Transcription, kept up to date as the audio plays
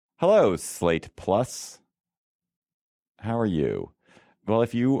Hello, Slate Plus. How are you? Well,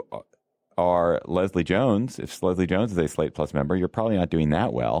 if you are Leslie Jones, if Leslie Jones is a Slate Plus member, you're probably not doing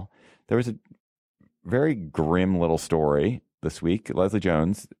that well. There was a very grim little story this week. Leslie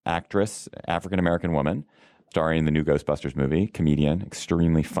Jones, actress, African-American woman, starring in the new Ghostbusters movie, comedian,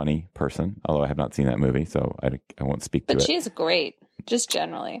 extremely funny person, although I have not seen that movie, so I won't speak to it. But she's great. Just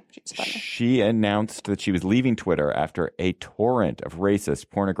generally, she's funny. She announced that she was leaving Twitter after a torrent of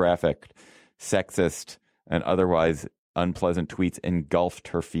racist, pornographic, sexist, and otherwise unpleasant tweets engulfed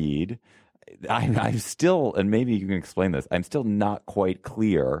her feed. I'm still, and maybe you can explain this, I'm still not quite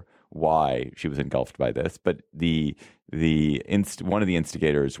clear why she was engulfed by this, but one of the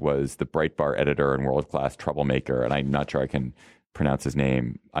instigators was the Breitbart editor and world-class troublemaker, and I'm not sure I can pronounce his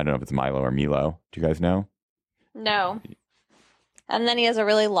name. I don't know if it's Milo or Milo. Do you guys know? No. And then he has a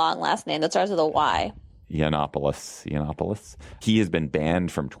really long last name that starts with a Y. Yiannopoulos. He has been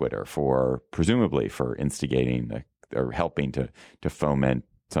banned from Twitter presumably for instigating or helping to foment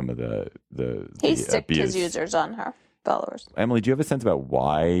some of the He sicked abuse. his users on her followers. Emily, do you have a sense about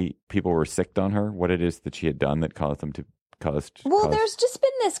why people were sicked on her? What it is that she had done that caused them to there's just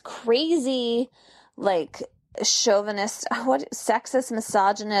been this crazy, chauvinist, sexist,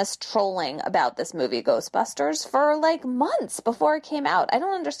 misogynist trolling about this movie Ghostbusters for months before it came out. I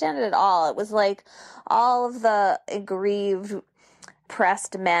don't understand it at all. It was all of the aggrieved,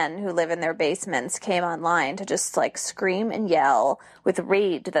 pressed men who live in their basements came online to just scream and yell with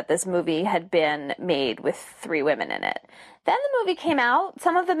rage that this movie had been made with 3 women in it. Then the movie came out.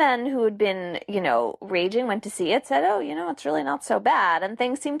 Some of the men who had been, raging went to see it, said, oh, it's really not so bad. And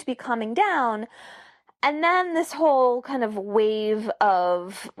things seemed to be calming down. And then this whole kind of wave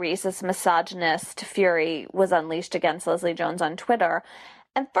of racist, misogynist fury was unleashed against Leslie Jones on Twitter.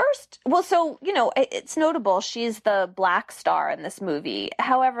 And first, it's notable she's the black star in this movie.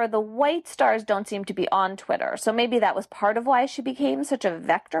 However, the white stars don't seem to be on Twitter. So maybe that was part of why she became such a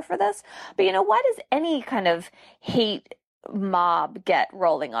vector for this. But, why does any kind of hate mob get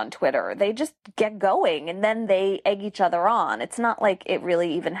rolling on Twitter? They just get going and then they egg each other on. It's not like it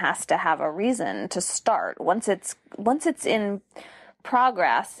really even has to have a reason to start. Once it's in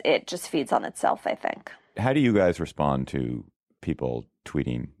progress, it just feeds on itself, I think. How do you guys respond to people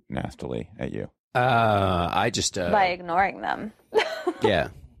tweeting nastily at you? I just by ignoring them. Yeah.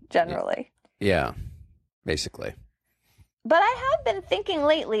 Generally. Yeah. Basically. But I have been thinking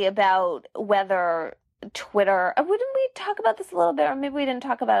lately about whether Twitter, wouldn't we talk about this a little bit, or maybe we didn't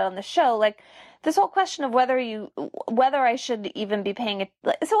talk about it on the show, this whole question of whether I should even be paying it.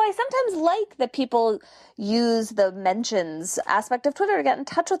 So I sometimes like that people use the mentions aspect of Twitter to get in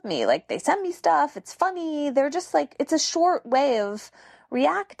touch with me. They send me stuff. It's funny. They're just it's a short way of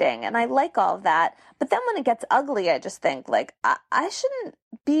reacting. And I like all of that. But then when it gets ugly, I just think I shouldn't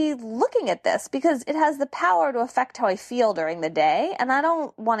be looking at this because it has the power to affect how I feel during the day. And I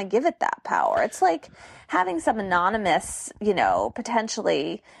don't want to give it that power. It's like having some anonymous,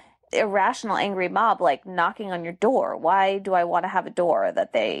 potentially irrational, angry mob knocking on your door. Why do I want to have a door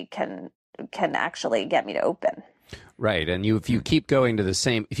that they can actually get me to open? Right. And if you keep going to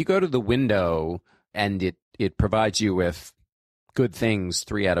if you go to the window and it provides you with good things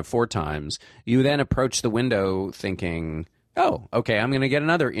 3 out of 4 times, you then approach the window thinking, oh, okay, I'm going to get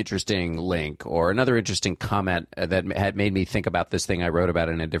another interesting link or another interesting comment that had made me think about this thing I wrote about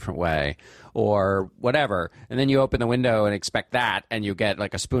in a different way or whatever. And then you open the window and expect that, and you get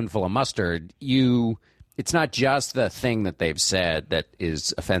a spoonful of mustard. It's not just the thing that they've said that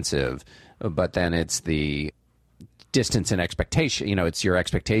is offensive, but then it's the distance and expectation. It's your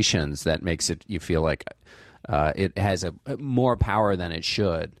expectations that makes it, you feel like it has a more power than it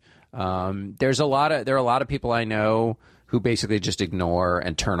should. There are a lot of people I know who basically just ignore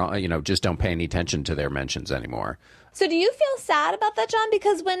and turn on, just don't pay any attention to their mentions anymore. So do you feel sad about that, John?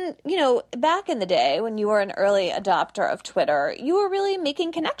 Because when, back in the day when you were an early adopter of Twitter, you were really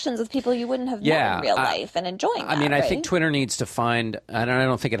making connections with people you wouldn't have met in real life and enjoying that, I think Twitter needs to find, and I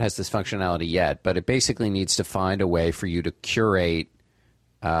don't think it has this functionality yet, but it basically needs to find a way for you to curate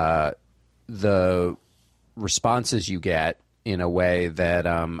the responses you get in a way that,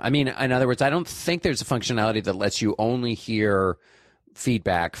 in other words, I don't think there's a functionality that lets you only hear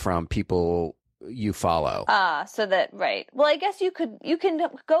feedback from people you follow. So that, right. Well, I guess you can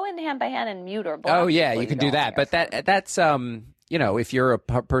go in hand by hand and mute or block. Oh, yeah, you can do that. But that's, if you're a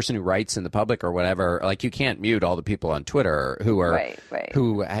person who writes in the public or whatever, you can't mute all the people on Twitter who are, right.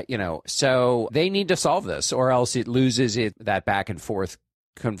 who, so they need to solve this or else it loses that back and forth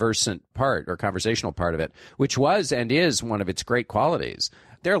conversant part or conversational part of it, which was and is one of its great qualities.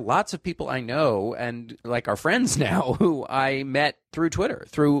 There are lots of people I know and like our friends now who I met through Twitter,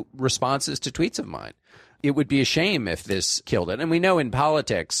 through responses to tweets of mine. It would be a shame if this killed it. And we know in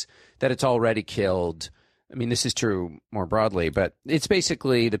politics that it's already killed. I mean, this is true more broadly, but it's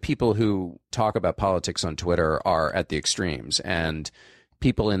basically the people who talk about politics on Twitter are at the extremes, and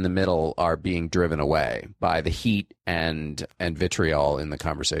people in the middle are being driven away by the heat and vitriol in the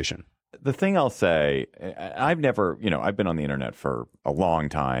conversation. The thing I'll say, I've never, I've been on the internet for a long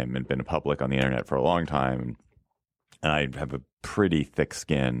time and been public on the internet for a long time, and I have a pretty thick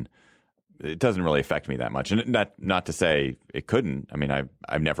skin. It doesn't really affect me that much, and not to say it couldn't. I mean,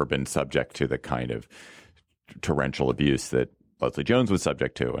 I've never been subject to the kind of torrential abuse that Leslie Jones was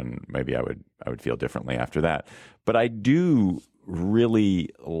subject to, and maybe I would feel differently after that. But I do really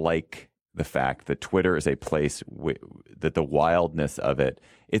like the fact that Twitter is a place that the wildness of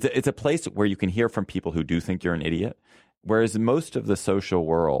it's a place where you can hear from people who do think you're an idiot. Whereas most of the social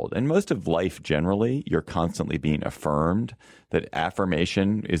world and most of life generally, you're constantly being affirmed. That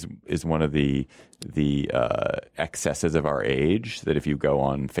affirmation is one of the excesses of our age. That if you go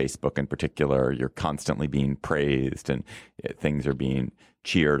on Facebook in particular, you're constantly being praised and things are being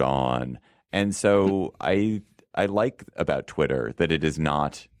cheered on. And so I like about Twitter that it is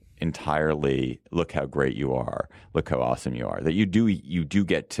not entirely are, look how awesome you are. That you do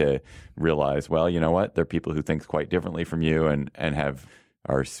get to realize, well, you know what? There are people who think quite differently from you and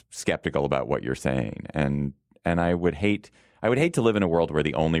are skeptical about what you're saying. And I would hate to live in a world where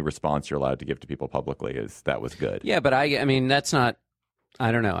the only response you're allowed to give to people publicly is that was good. Yeah, but I mean that's not.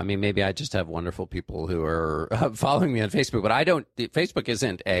 I don't know. I mean, maybe I just have wonderful people who are following me on Facebook, but I don't. Facebook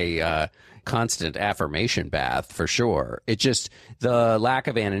isn't a constant affirmation bath for sure. It just the lack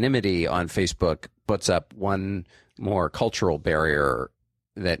of anonymity on Facebook puts up one more cultural barrier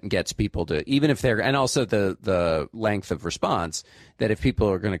that gets people to, even if they're, and also the length of response, that if people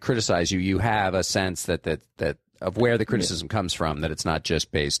are going to criticize you, you have a sense that of where the criticism comes from, that it's not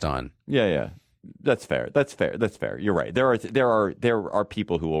just based on. Yeah. That's fair. You're right. There are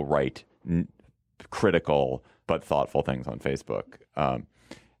people who will write critical but thoughtful things on Facebook.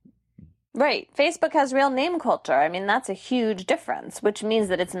 Right. Facebook has real name culture. I mean, that's a huge difference, which means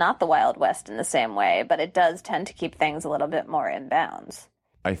that it's not the Wild West in the same way, but it does tend to keep things a little bit more in bounds.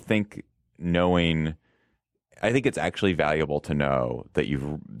 I think it's actually valuable to know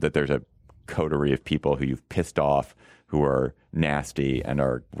that there's a coterie of people who you've pissed off, who are nasty and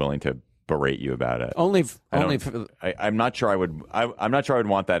are willing to berate you about it. I'm not sure I would. I'm not sure I would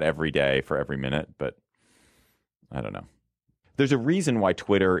want that every day for every minute, but I don't know. There's a reason why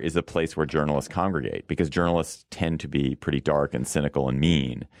Twitter is a place where journalists congregate, because journalists tend to be pretty dark and cynical and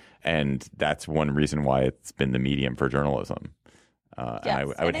mean, and that's one reason why it's been the medium for journalism. Yes,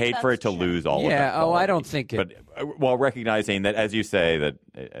 I would hate for it to lose all of that. Yeah. Oh, I don't think it. But while recognizing that, as you say, that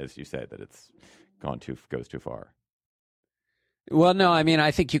it's goes too far. Well, no, I mean, I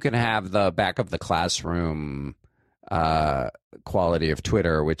think you can have the back of the classroom quality of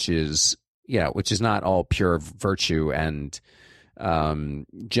Twitter, which is not all pure virtue and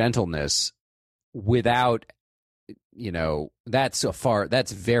gentleness, without,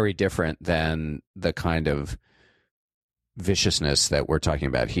 that's very different than the kind of viciousness that we're talking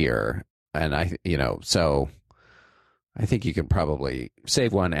about here. And so I think you can probably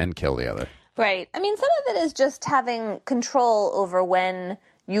save one and kill the other. Right. I mean, some of it is just having control over when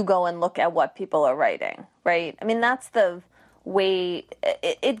you go and look at what people are writing, right? I mean, that's the way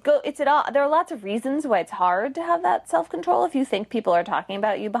there are lots of reasons why it's hard to have that self-control. If you think people are talking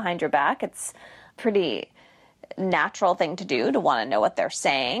about you behind your back, it's a pretty natural thing to do, to want to know what they're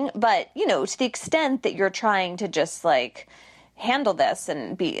saying. But, to the extent that you're trying to just handle this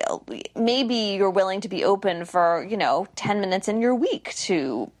and maybe you're willing to be open for 10 minutes in your week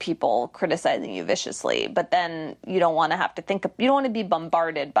to people criticizing you viciously, but then you don't want to have to you don't want to be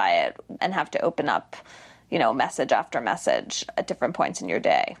bombarded by it and have to open up message after message at different points in your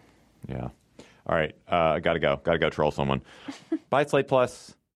day. Yeah. All right, gotta go troll someone. Bye, Slate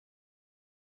Plus.